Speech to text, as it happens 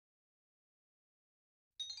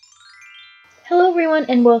Hello everyone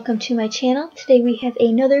and welcome to my channel. Today we have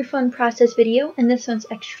another fun process video, and this one's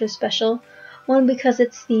extra special. One, because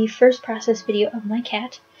it's the first process video of my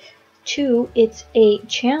cat. Two, it's a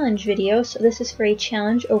challenge video, so this is for a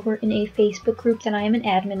challenge over in a Facebook group that I am an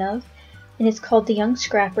admin of, and it's called The Young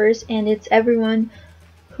Scrappers, and it's everyone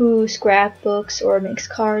who scrapbooks or makes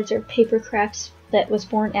cards or paper crafts that was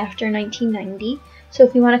born after 1990. So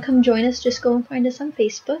if you want to come join us, just go and find us on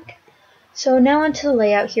Facebook. So now onto the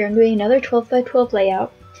layout here. I'm doing another 12 by 12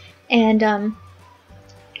 layout, and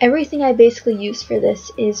everything I basically use for this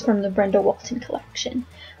is from the Brenda Walton collection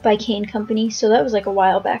by Kane Company. So that was like a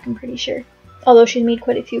while back, I'm pretty sure, although she's made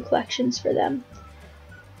quite a few collections for them.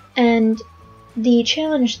 And the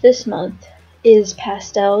challenge this month is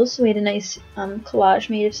pastels. We had a nice collage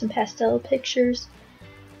made of some pastel pictures,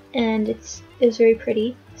 and it was very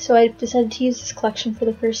pretty. So I decided to use this collection for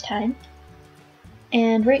the first time.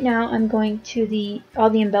 And right now I'm going to all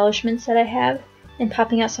the embellishments that I have and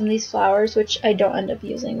popping out some of these flowers, which I don't end up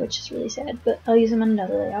using, which is really sad, but I'll use them on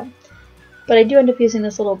another layout. But I do end up using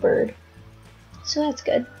this little bird, so that's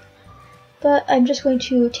good. But I'm just going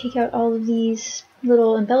to take out all of these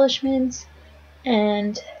little embellishments,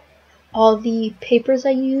 and all the papers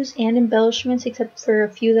I use and embellishments, except for a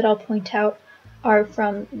few that I'll point out, are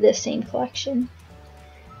from this same collection.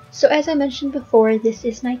 So as I mentioned before, this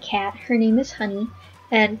is my cat. Her name is Honey,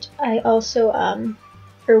 and I also,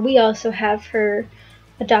 we also have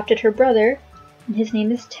adopted her brother, and his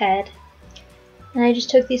name is Ted. And I just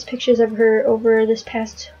took these pictures of her over this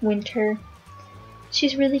past winter.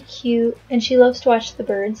 She's really cute, and she loves to watch the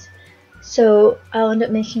birds. So I'll end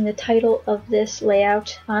up making the title of this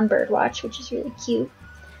layout on Birdwatch, which is really cute.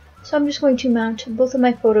 So I'm just going to mount both of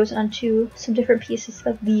my photos onto some different pieces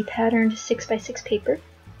of the patterned 6x6 paper.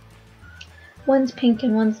 One's pink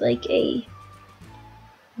and one's like a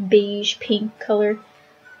beige pink color,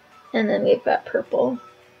 and then we've got purple.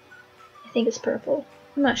 I think it's purple,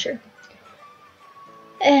 I'm not sure.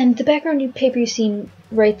 And the background paper you see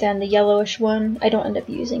right then, the yellowish one, I don't end up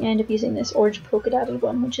using. I end up using this orange polka dotted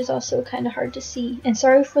one, which is also kind of hard to see. And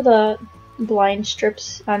sorry for the blind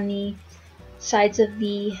strips on the sides of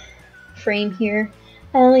the frame here.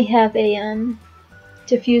 I only have a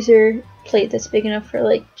diffuser plate that's big enough for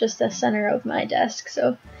like just the center of my desk,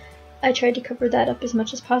 so I tried to cover that up as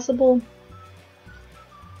much as possible.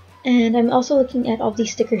 And I'm also looking at all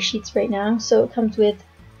these sticker sheets right now. So it comes with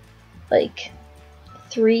like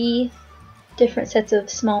 3 different sets of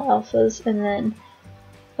small alphas, and then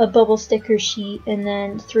a bubble sticker sheet, and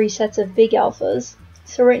then 3 sets of big alphas.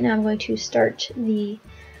 So right now I'm going to start the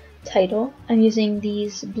title. I'm using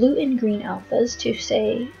these blue and green alphas to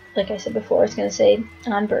say, like I said before, it's going to say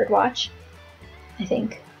on Birdwatch. I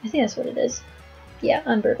think that's what it is. Yeah,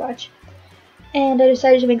 on Birdwatch. And I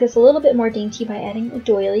decided to make this a little bit more dainty by adding a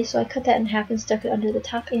doily, so I cut that in half and stuck it under the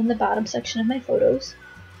top and the bottom section of my photos,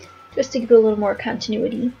 just to give it a little more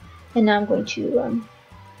continuity. And now I'm going to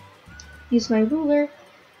use my ruler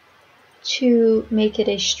to make it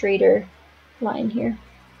a straighter line here.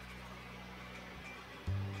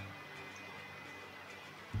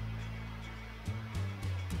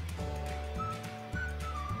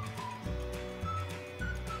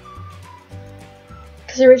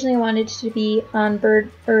 Because originally I wanted it to be on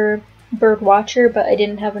Birdwatcher, but I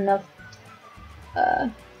didn't have enough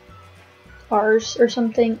R's or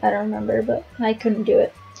something. I don't remember, but I couldn't do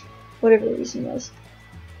it, whatever the reason was.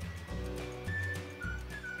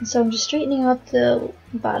 And so I'm just straightening out the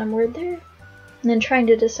bottom word there, and then trying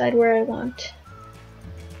to decide where I want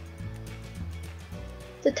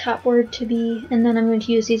the top word to be, and then I'm going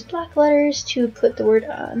to use these black letters to put the word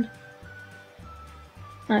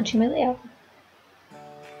onto my layout.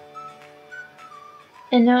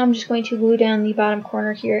 And now I'm just going to glue down the bottom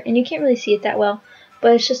corner here, and you can't really see it that well,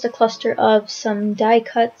 but it's just a cluster of some die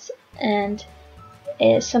cuts and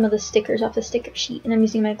some of the stickers off the sticker sheet, and I'm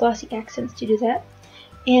using my glossy accents to do that.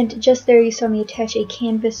 And just there you saw me attach a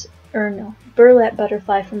burlap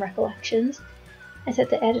butterfly from Recollections. I thought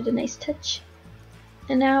that added a nice touch.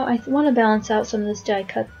 And now I want to balance out some of this die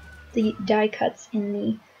cuts in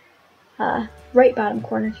the right bottom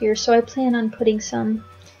corner here, so I plan on putting some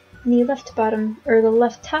in the left bottom, or the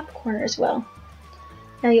left top corner as well.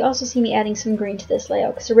 Now you also see me adding some green to this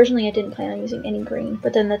layout, because originally I didn't plan on using any green,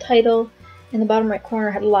 but then the title in the bottom right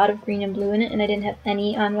corner had a lot of green and blue in it, and I didn't have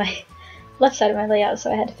any on my left side of my layout,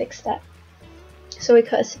 so I had to fix that. So we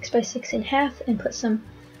cut a 6x6 in half and put some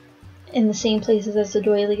in the same places as the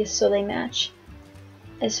doilies so they match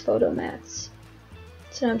as photo mats.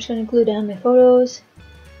 So now I'm just going to glue down my photos,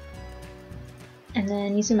 and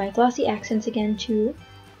then using my glossy accents again to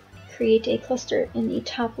create a cluster in the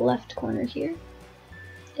top left corner here.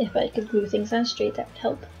 if I could glue things on straight, that would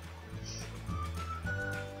help.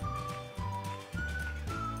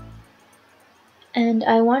 And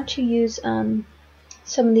I want to use some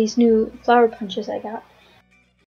of these new flower punches I got.